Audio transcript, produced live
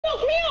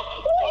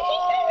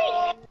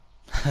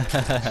Oh,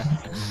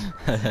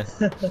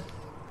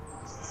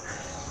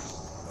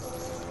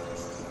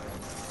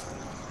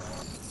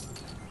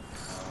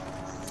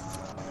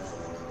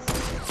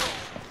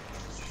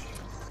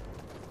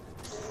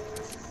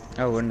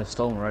 we're in the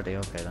storm already.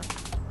 Okay then.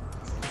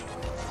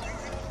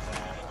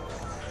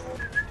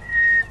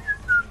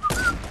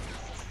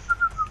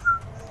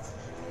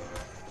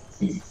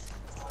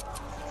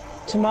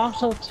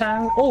 Tomato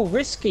Town. Oh,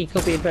 risky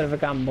could be a bit of a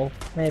gamble,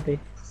 maybe.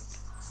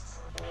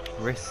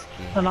 Risky.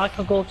 And I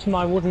could go to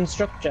my wooden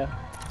structure.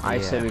 I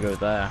say we go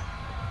there.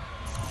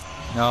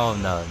 No,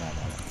 no, no, no.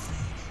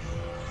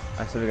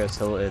 I say we go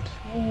tilted.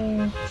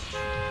 If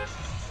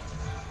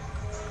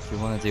you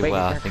want to do Wait,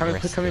 well, I think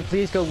risky. can we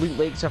please go loot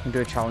lakes up and do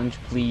a challenge,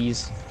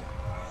 please?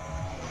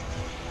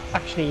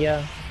 Actually,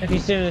 yeah. If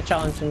he's doing a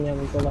challenge, then yeah,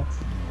 we go there.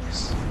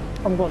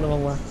 I'm going the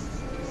wrong way.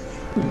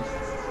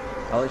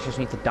 I just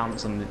need to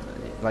dance on the,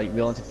 like,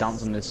 we want to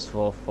dance on this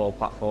for 4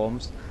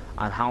 platforms.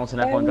 And Hamilton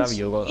F1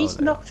 you'll go. He's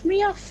knocked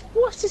me off.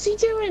 What is he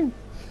doing?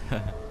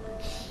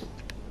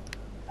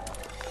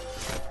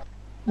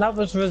 That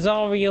was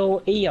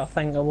Rosario E, I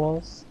think it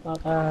was. But,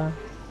 Oh,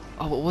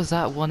 what was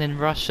that one in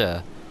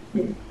Russia?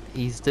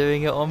 He's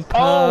doing it on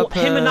oh,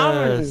 purpose. him and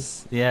Aaron.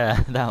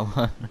 Yeah, that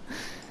one.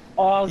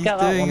 Oh, I'll He's get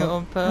that one. doing it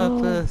on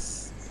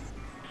purpose.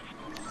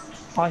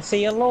 I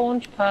see a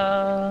launch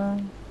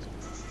pad.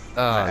 Oh,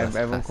 Right, that's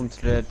everyone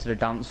classic. come to the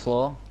dance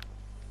floor.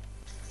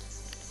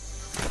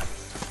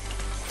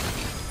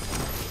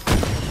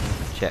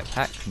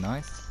 Jetpack,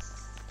 nice.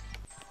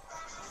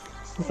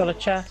 We've got a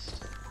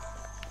chest.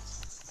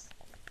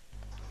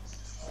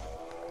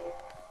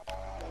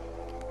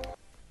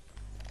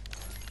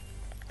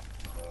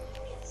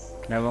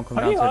 Can everyone come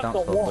Oh, down yeah, to the I've dance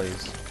got floor, one.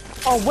 please?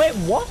 Oh wait,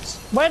 what?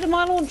 Where did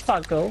my launch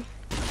pad go?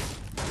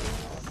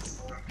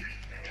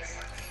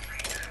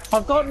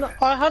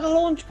 I had a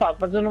launch pad,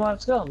 but I don't know where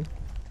it's gone.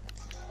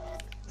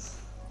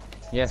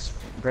 Yes,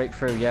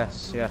 breakthrough,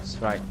 yes,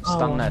 right.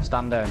 Oh.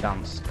 Stand there and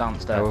dance.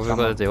 Dance there. Oh, what have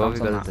we got to do? What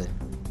have we got to do?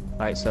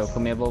 Right, so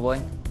come here,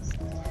 bubbly.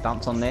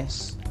 Dance on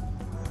this.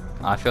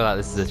 I feel like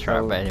this is a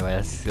trap, So- but anyway,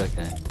 let's look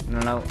at it.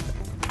 No,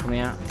 come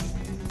here.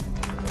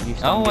 You Oh,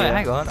 stand wait, here.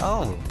 hang on.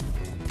 Oh.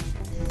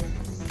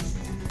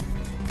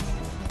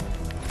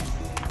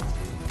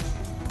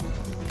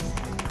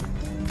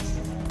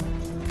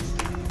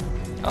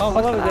 Oh, Oh,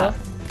 look there at we go. that.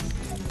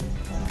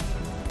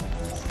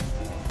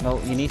 No,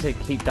 you need to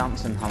keep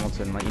dancing,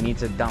 Hamilton. Like, you need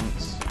to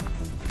dance.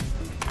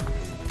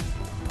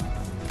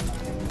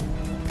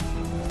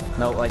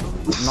 No, like,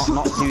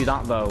 not do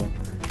that though.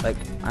 Like,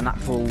 an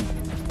actual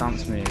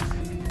dance move.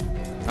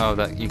 Oh,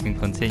 that you can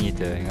continue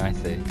doing, I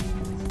see.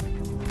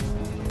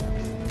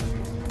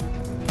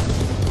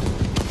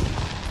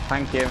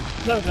 Thank you.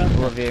 There we go.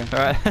 Love you.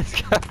 Alright,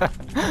 let's go.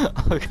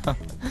 Oh, God.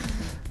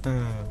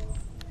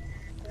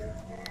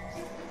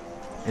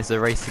 It's a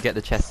race to get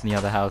the chest in the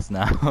other house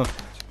now.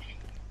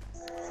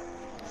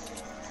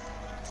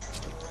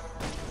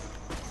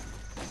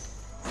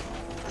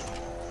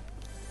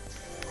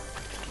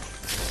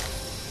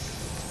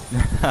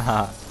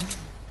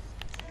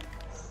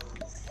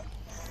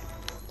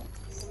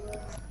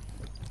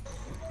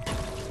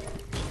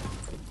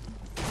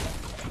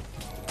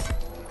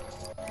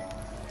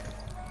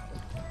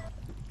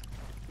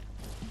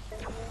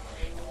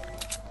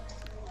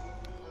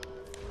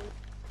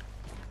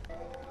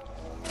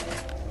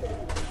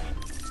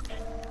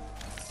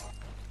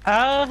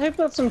 Who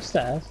built some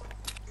stairs?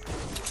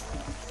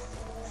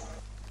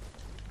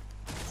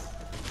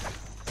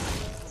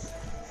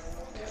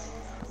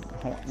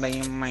 What do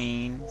you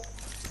mean?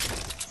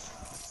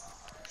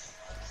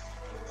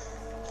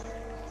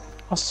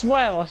 I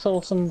swear I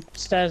saw some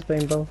stairs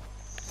being built.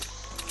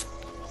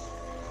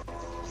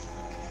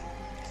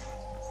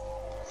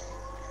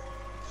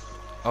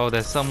 Oh,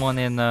 there's someone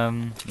in,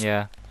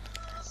 yeah.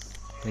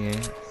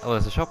 Thingy. Oh,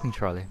 there's a shopping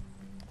trolley.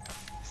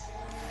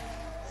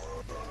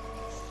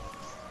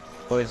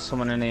 Oh, there's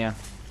someone in here.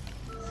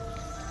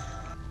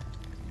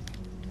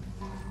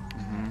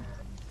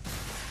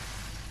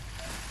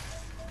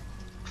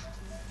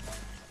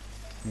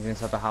 He's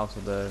inside the house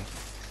of the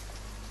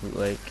loot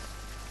lake.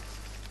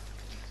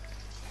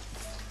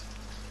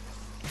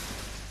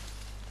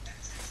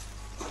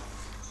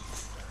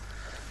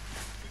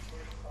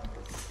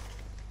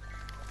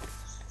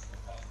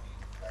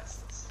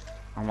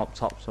 I'm up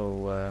top,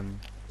 so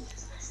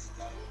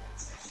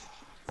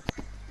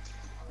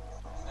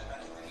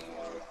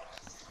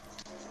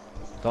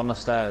on the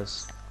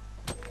stairs.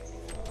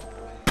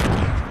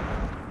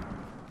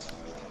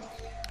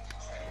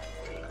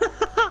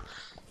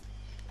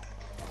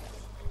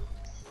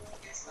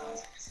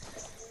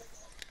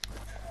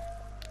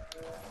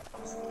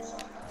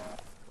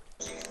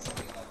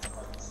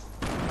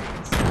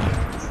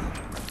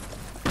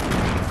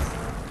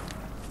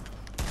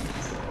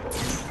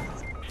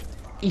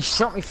 He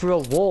shot me through a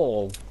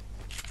wall.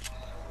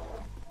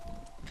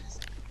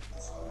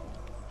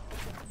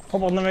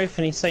 Up on the roof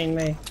and he's seen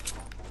me.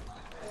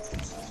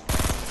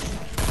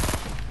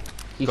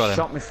 He Got him.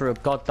 shot me through a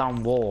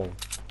goddamn wall.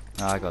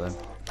 Oh, I got him.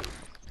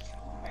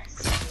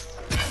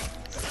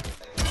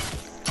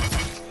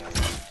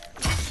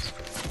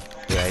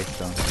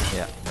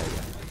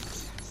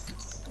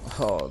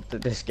 Oh,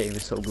 this game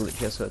is so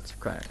glitchy, I swear to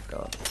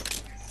God.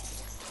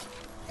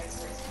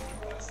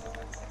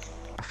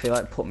 I feel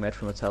like putting my head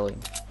from a telly.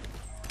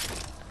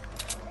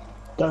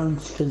 Don't,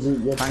 because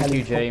your Thank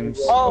you, James.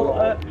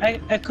 Oh,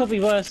 it could be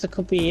worse. It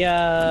could be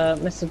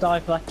Mr.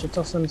 Diefletcher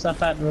tossing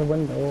himself out of a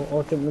window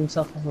or jumping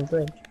himself off a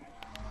bridge.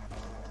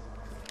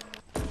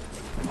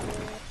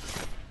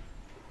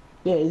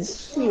 Yeah,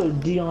 it's your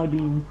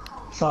DID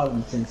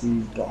silent since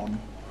he's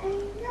gone.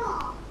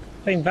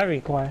 Been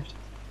very quiet.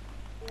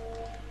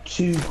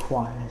 Too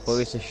quiet.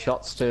 Boys, the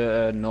shots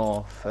to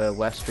north,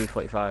 west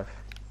 345.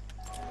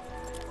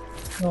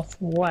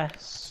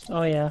 Northwest.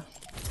 Oh yeah.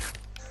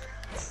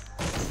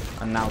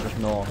 And now just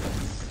north.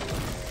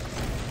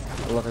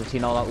 Look, have you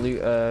seen all that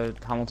loot,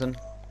 Hamilton?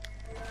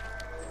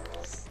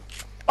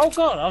 Oh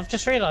god, I've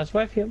just realised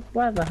where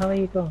the hell are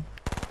you going?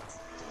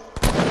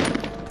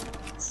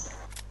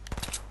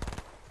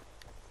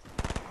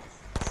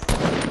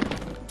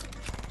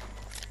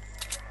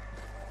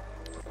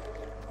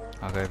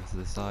 I'll go over to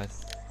the side.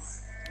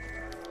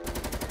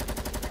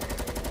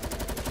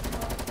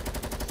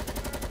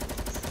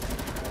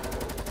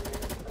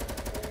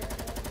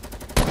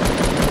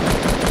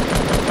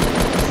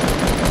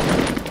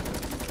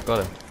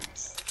 Got him.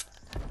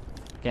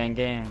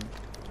 Gang.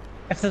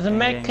 If there's a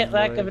med kit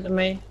there, give it to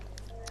me.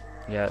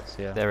 Yeah, it's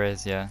yeah. There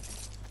is, yeah.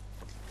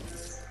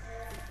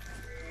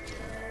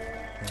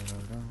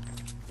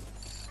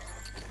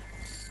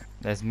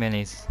 There's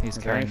minis. He's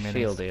Is there any carrying minis.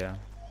 shield here?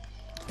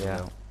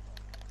 Yeah.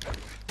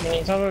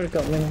 Minis, I've already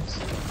got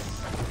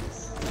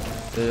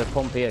minis. There's a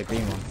pump here,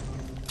 green one.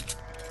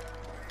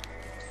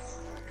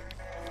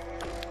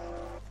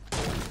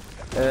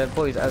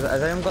 Boys, has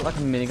anyone got like a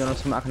minigun or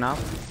something I can have?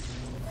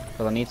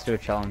 Because I need to do a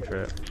challenge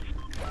for it.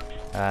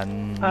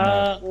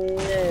 No.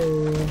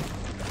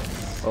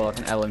 Or like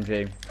an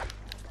LMG.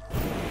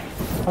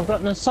 I've got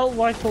an assault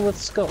rifle with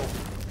skull.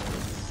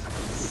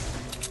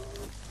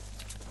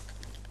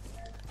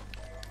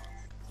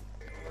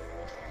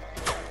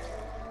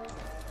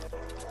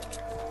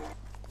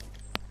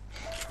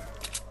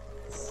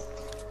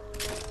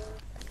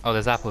 Oh,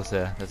 there's apples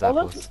here. There's Oh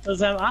look, apples.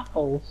 there's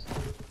apples.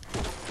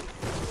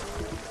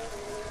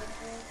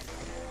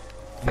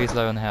 Who's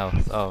low on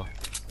health? Oh.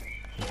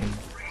 You can...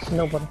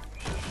 Nobody.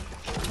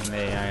 Me,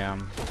 I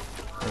am.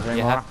 Is there any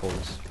You more have-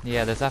 apples?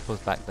 Yeah, there's apples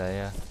back there,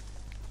 yeah.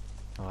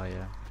 Oh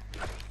yeah.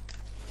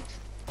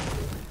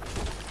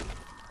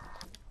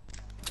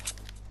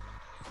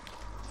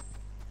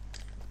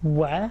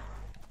 Where?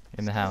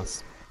 In the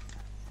house.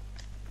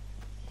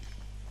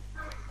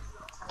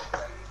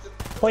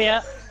 Oh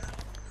yeah.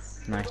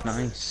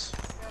 Nice.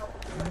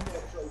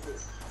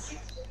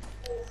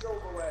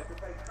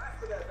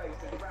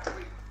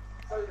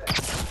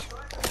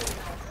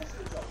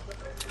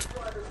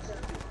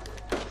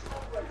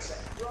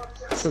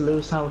 So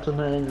Lewis Hamilton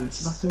and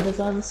Sebastian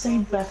Vettel had the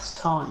same best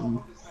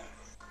time.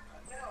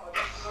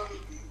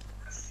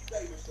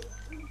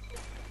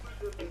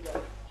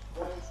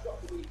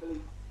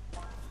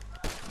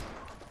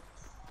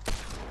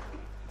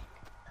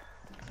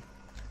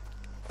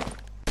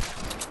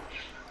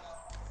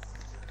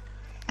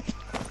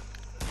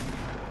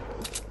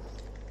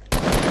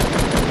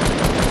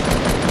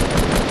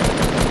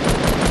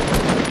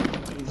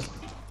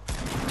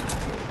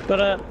 Got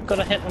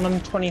a hit on him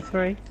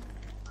 23.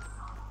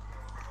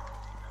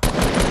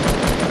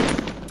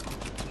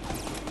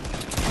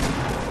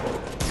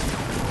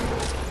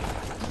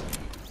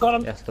 Got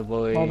him. Yes, the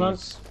boys. Hold on.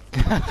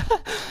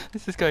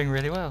 This is going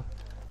really well.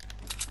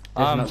 This is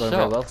I'm not going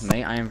very well shocked. for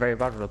me. I am very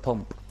bad with a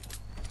pump.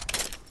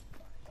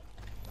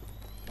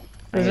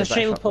 There's a Here's that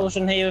shield shotgun.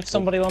 potion here if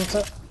somebody wants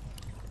it.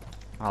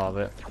 I'll have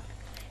it.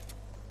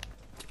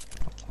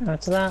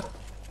 Add to that.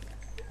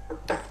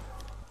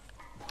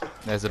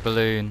 There's a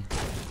balloon.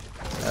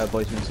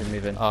 Boys, we need to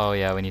move in. Oh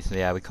yeah, we need to.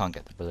 Yeah, we can't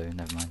get the balloon.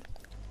 Never mind.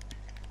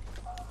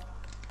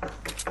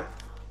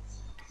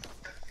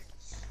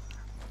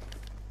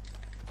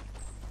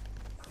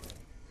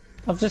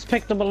 I've just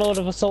picked up a load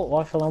of assault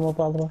rifle ammo,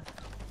 by the way.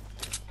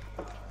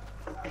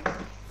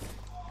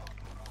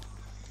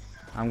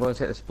 I'm going to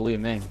take this blue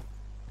me.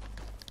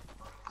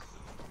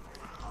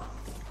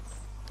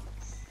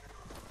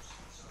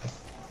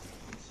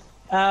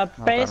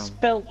 Base him.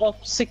 built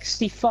up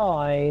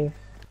 65.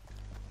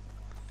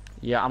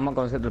 Yeah, I'm not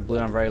going to take the blue.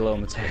 I'm very low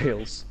on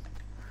materials.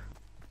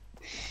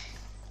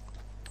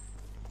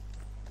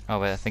 Oh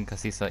wait, I think I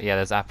see some. Yeah,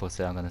 there's apples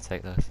here. I'm gonna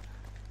take those.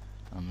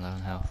 I'm low on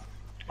health.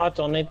 I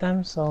don't need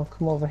them, so I'll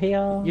come over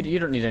here. You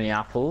don't need any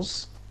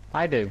apples.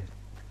 I do.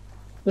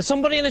 There's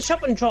somebody in the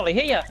shopping trolley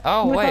here.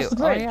 Oh coming wait. across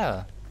the Oh bridge.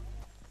 yeah.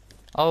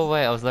 Oh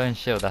wait, I was low on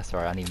shield. That's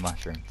right. I need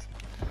mushrooms.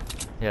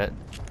 Yeah.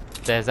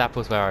 There's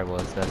apples where I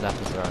was. There's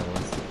apples where I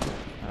was.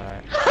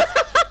 Alright.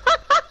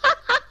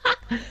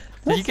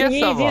 Did you get the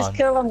easiest someone?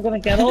 kill I'm gonna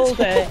get all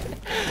day.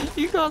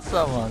 You got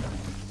someone.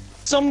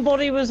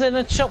 Somebody was in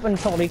a shopping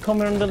trolley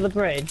coming under the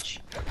bridge,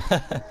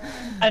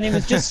 and he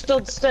was just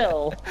stood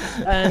still,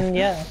 and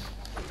yeah.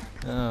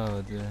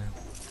 Oh dear.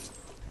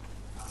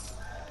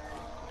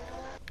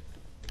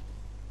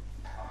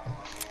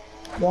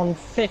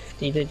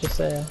 $150, did you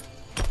say?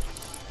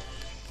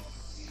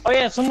 Oh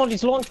yeah,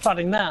 somebody's launch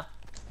padding there.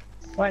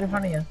 Right in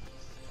front of you.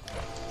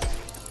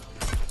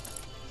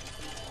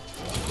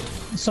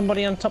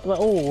 Somebody on top of the...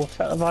 Oh,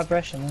 felt a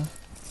vibration.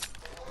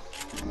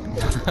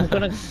 I'm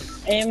gonna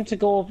aim to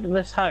go over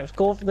this house.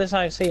 Go over this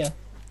house here.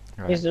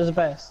 Right. Here's the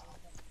base.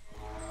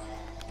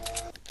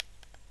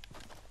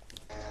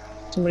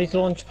 Somebody's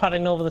launch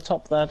padding over the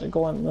top there to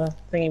go on the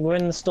thingy. We're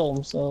in the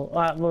storm, so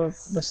we're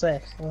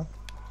safe. So.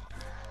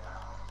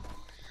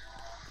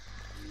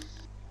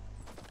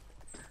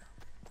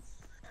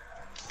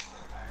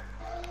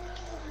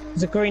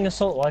 There's a green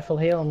assault rifle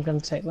here. I'm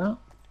gonna take that.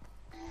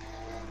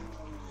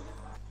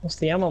 What's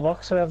the ammo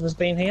box? Whoever's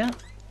been here.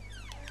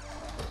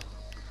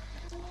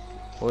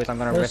 Boys, I'm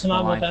gonna There's risk some my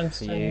ammo life to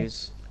downstairs.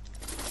 use.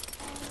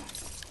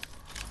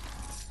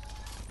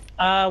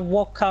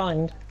 What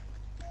kind?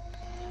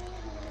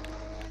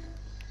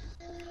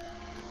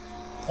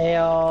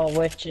 AR,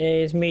 which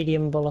is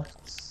medium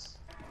bullets.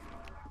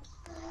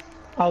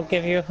 I'll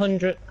give you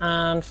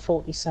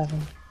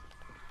 147.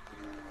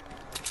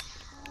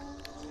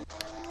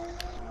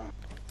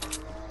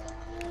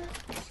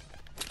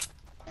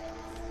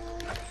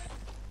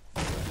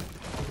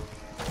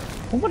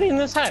 Somebody in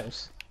this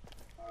house?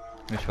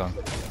 Which one?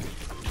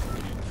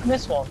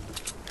 This one?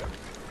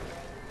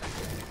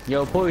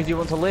 Yo, boys, you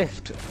want to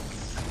lift?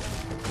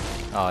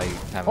 Oh, you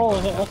haven't. Oh, got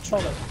is it a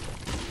trolley?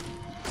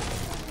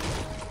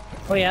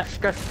 Oh yeah.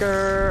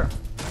 Skr.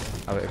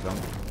 Oh, it was wrong.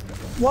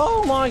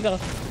 Whoa, my god.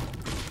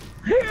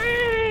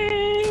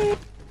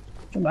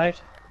 Jump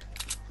out.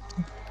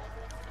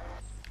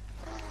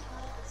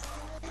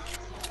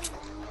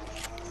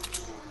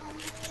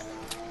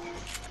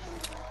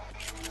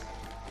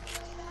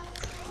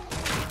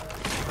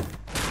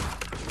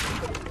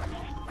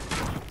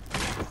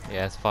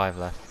 Yeah, there's 5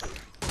 left.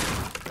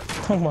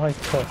 Oh my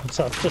god,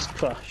 so I've just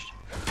crashed.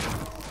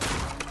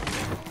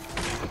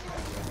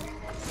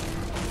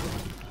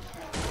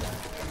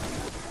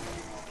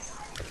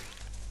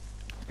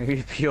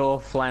 You're pure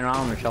flying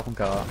around in a shopping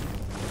cart.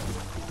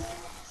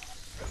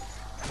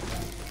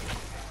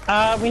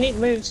 We need to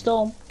move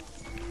Storm.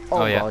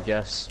 Oh, yeah. God,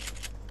 yes.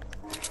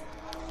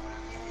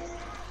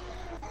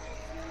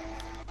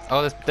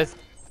 Oh, there's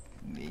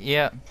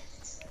yeah.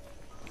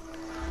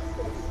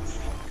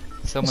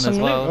 Someone There's as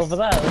some well. loot over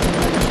there.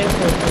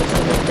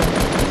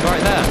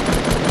 Right there.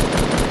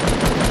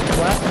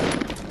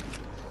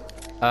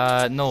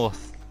 Where?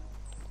 North.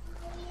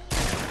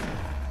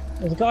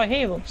 There's a guy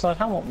here upside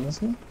Hamilton,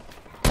 isn't there?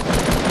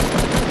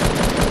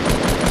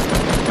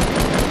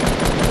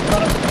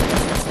 Got him.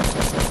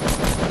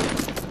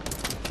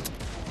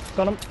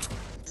 Got him.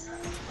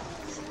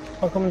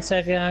 I'll come and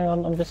save you, hang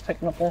on, I'm just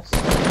picking up this.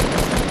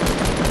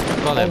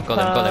 Got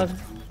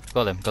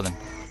him.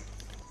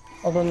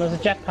 Hold on, there's a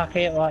jetpack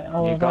here, right,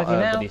 I'll You got revive you a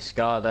now. bloody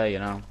scar there, you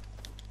know.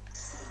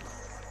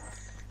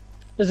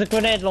 There's a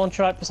grenade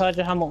launcher right beside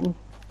you, Hamilton.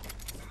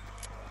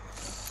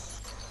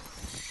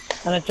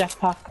 And a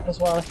jetpack as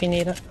well if you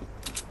need it.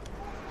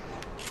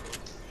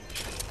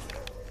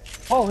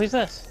 Oh, who's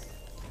this?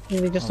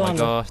 Really just Oh my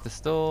landed. gosh, the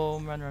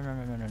storm! Run!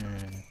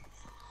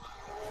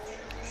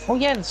 Oh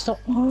yeah, the stop.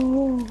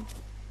 Oh.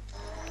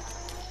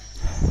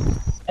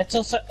 It's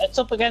also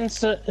up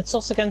against it's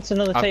us against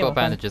another I've team. got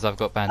bandages. I've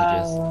got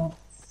bandages.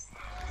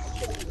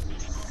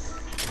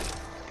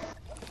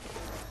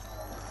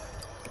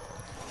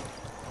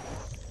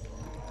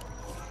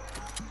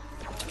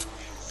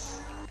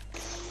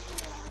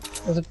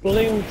 There's a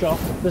balloon drop.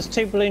 There's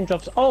 2 balloon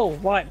drops. Oh,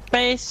 right.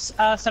 Base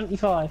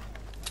 75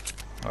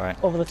 All right.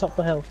 over the top of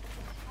the hill.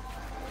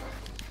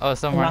 Oh,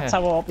 there's And someone right that's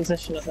here. our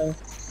opposition, I think.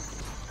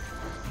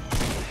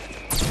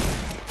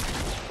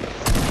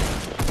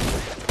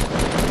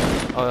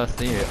 Oh, that's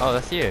you. Oh,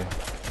 that's you.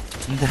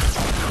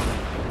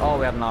 Oh,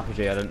 we had an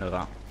RPG, I didn't know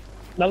that.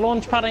 The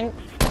launch padding.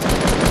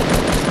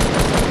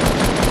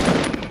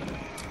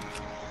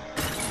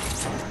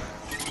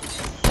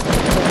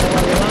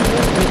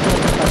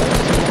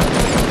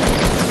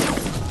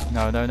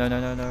 No.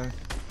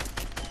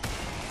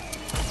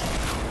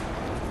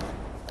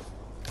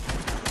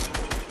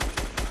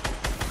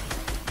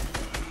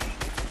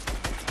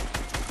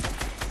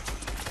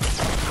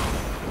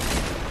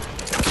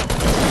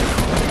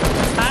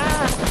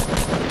 Ah!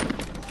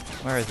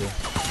 Where is he?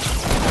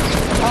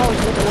 Oh,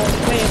 he's looking at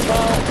me as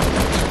well.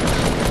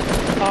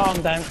 Oh,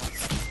 I'm down.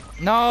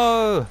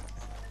 No!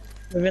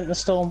 We've hit the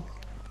storm.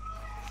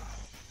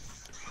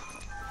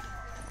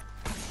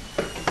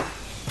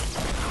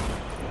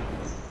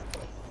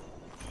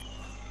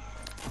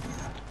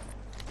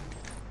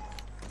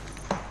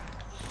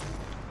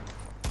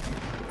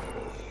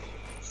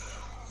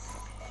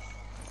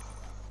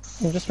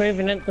 I'm just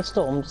moving into the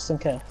storm just in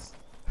case.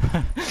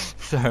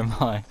 So am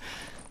I.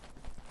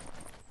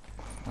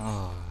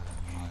 Oh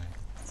my.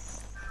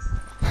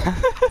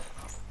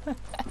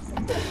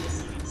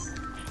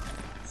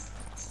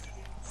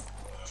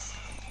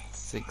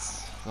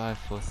 6, 5,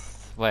 4.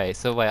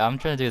 Wait, I'm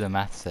trying to do the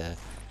maths here.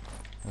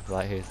 Of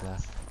like who's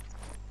left.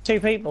 2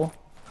 people.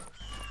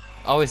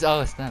 Oh, it's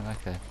them.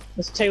 Okay.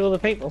 There's 2 other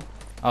people.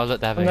 Oh, look,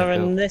 they're having And they're a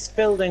in build. this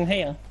building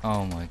here.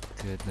 Oh my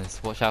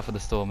goodness! Watch out for the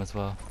storm as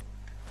well.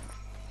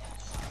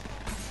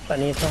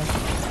 plenty of time.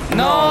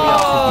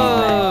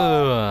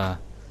 No!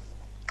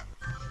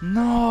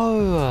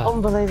 No!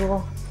 Unbelievable.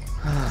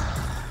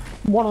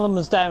 One of them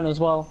was down as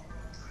well.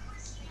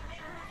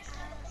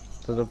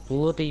 To the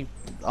bloody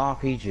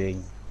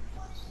RPG.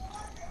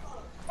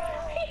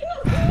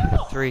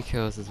 3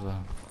 kills as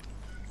well.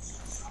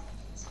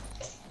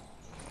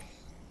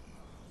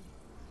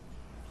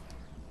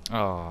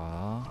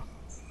 Aww.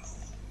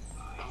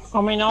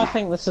 I mean, I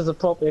think this is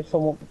appropriate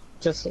for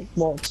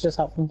what's just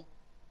happened.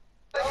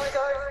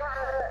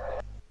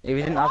 If you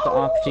didn't have the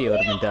RPG, it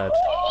would have been dead.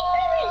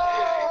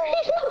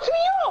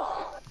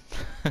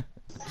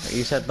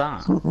 You said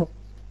that.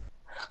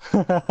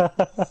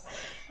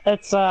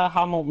 It's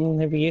Hamilton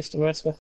who we used to race with.